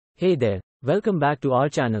Hey there, welcome back to our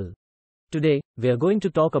channel. Today, we are going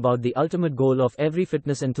to talk about the ultimate goal of every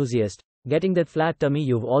fitness enthusiast, getting that flat tummy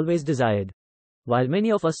you've always desired. While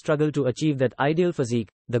many of us struggle to achieve that ideal physique,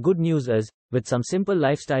 the good news is, with some simple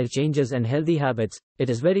lifestyle changes and healthy habits,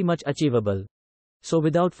 it is very much achievable. So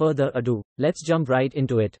without further ado, let's jump right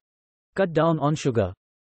into it. Cut down on sugar.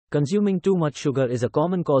 Consuming too much sugar is a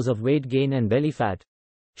common cause of weight gain and belly fat.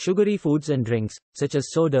 Sugary foods and drinks, such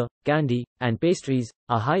as soda, candy, and pastries,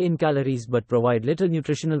 are high in calories but provide little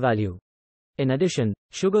nutritional value. In addition,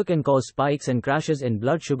 sugar can cause spikes and crashes in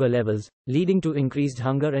blood sugar levels, leading to increased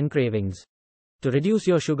hunger and cravings. To reduce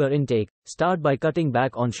your sugar intake, start by cutting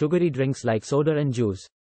back on sugary drinks like soda and juice.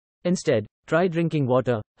 Instead, try drinking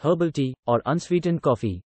water, herbal tea, or unsweetened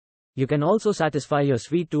coffee. You can also satisfy your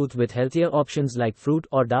sweet tooth with healthier options like fruit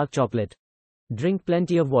or dark chocolate. Drink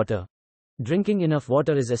plenty of water. Drinking enough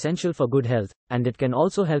water is essential for good health, and it can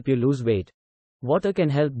also help you lose weight. Water can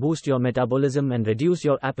help boost your metabolism and reduce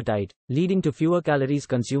your appetite, leading to fewer calories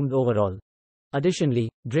consumed overall. Additionally,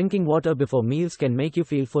 drinking water before meals can make you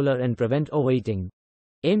feel fuller and prevent overeating.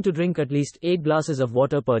 Aim to drink at least 8 glasses of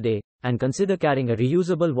water per day, and consider carrying a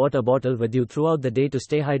reusable water bottle with you throughout the day to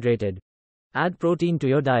stay hydrated. Add protein to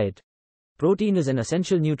your diet. Protein is an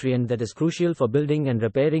essential nutrient that is crucial for building and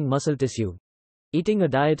repairing muscle tissue. Eating a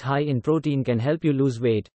diet high in protein can help you lose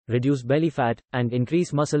weight, reduce belly fat, and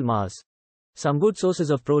increase muscle mass. Some good sources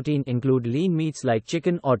of protein include lean meats like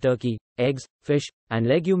chicken or turkey, eggs, fish, and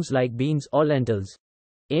legumes like beans or lentils.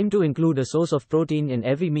 Aim to include a source of protein in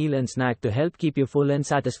every meal and snack to help keep you full and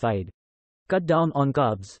satisfied. Cut down on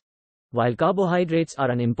carbs. While carbohydrates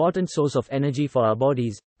are an important source of energy for our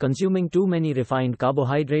bodies, consuming too many refined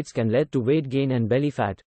carbohydrates can lead to weight gain and belly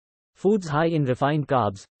fat. Foods high in refined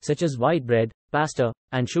carbs, such as white bread, pasta,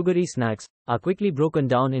 and sugary snacks, are quickly broken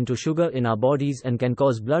down into sugar in our bodies and can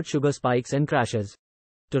cause blood sugar spikes and crashes.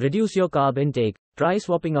 To reduce your carb intake, try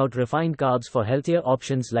swapping out refined carbs for healthier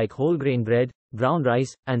options like whole grain bread, brown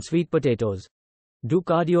rice, and sweet potatoes. Do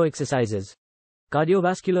cardio exercises.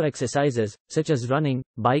 Cardiovascular exercises, such as running,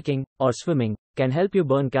 biking, or swimming, can help you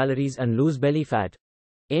burn calories and lose belly fat.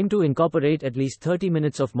 Aim to incorporate at least 30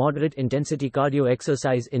 minutes of moderate intensity cardio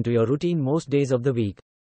exercise into your routine most days of the week.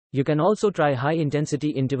 You can also try high-intensity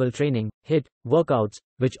interval training, HIIT, workouts,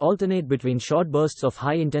 which alternate between short bursts of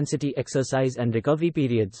high-intensity exercise and recovery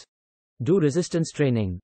periods. Do resistance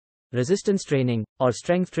training. Resistance training, or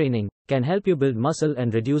strength training, can help you build muscle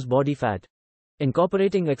and reduce body fat.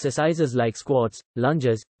 Incorporating exercises like squats,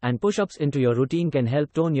 lunges, and push-ups into your routine can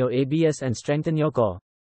help tone your abs and strengthen your core.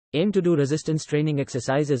 Aim to do resistance training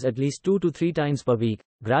exercises at least 2 to 3 times per week,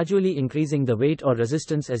 gradually increasing the weight or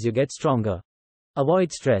resistance as you get stronger.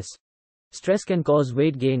 Avoid stress. Stress can cause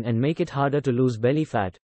weight gain and make it harder to lose belly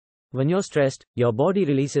fat. When you're stressed, your body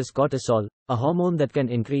releases cortisol, a hormone that can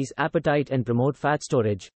increase appetite and promote fat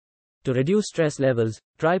storage. To reduce stress levels,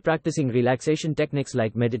 try practicing relaxation techniques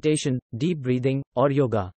like meditation, deep breathing, or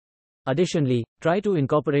yoga. Additionally, try to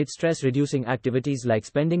incorporate stress-reducing activities like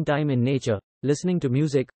spending time in nature, listening to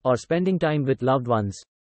music, or spending time with loved ones.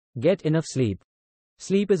 Get enough sleep.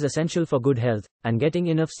 Sleep is essential for good health, and getting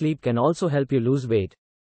enough sleep can also help you lose weight.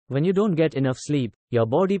 When you don't get enough sleep, your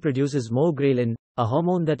body produces more ghrelin, a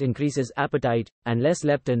hormone that increases appetite, and less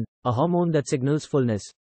leptin, a hormone that signals fullness.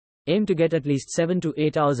 Aim to get at least 7 to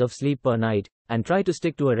 8 hours of sleep per night, and try to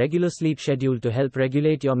stick to a regular sleep schedule to help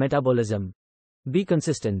regulate your metabolism. Be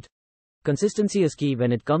consistent. Consistency is key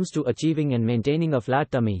when it comes to achieving and maintaining a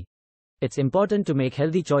flat tummy. It's important to make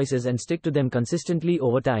healthy choices and stick to them consistently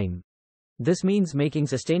over time. This means making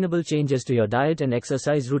sustainable changes to your diet and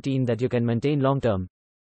exercise routine that you can maintain long-term.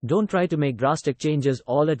 Don't try to make drastic changes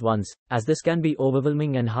all at once, as this can be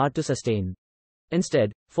overwhelming and hard to sustain.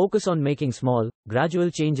 Instead, focus on making small,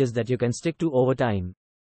 gradual changes that you can stick to over time.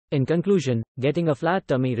 In conclusion, getting a flat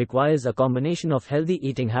tummy requires a combination of healthy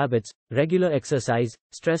eating habits, regular exercise,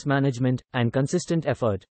 stress management, and consistent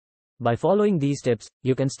effort. By following these tips,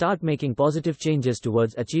 you can start making positive changes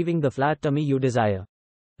towards achieving the flat tummy you desire.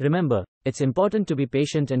 Remember, it's important to be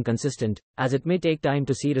patient and consistent, as it may take time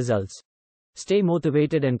to see results. Stay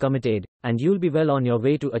motivated and committed, and you'll be well on your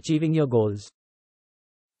way to achieving your goals.